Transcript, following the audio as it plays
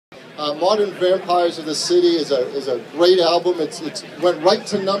Modern Vampires of the City is a great album. It went right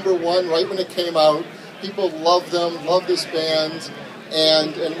to #1 right when it came out. People love them, love this band,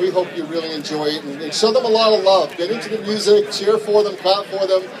 and we hope you really enjoy it. And show them a lot of love. Get into the music, cheer for them, clap for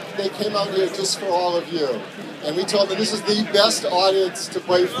them. They came out here just for all of you. And we told them this is the best audience to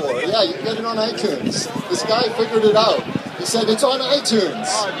play for. Yeah, you can get it on iTunes. This guy figured it out. He said it's on iTunes.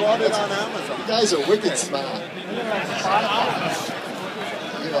 Oh, I bought it on Amazon. You guys are wicked smart.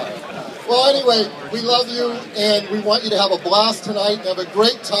 Well, anyway, we love you, and we want you to have a blast tonight and have a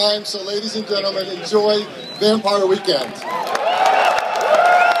great time. So, ladies and gentlemen, enjoy Vampire Weekend.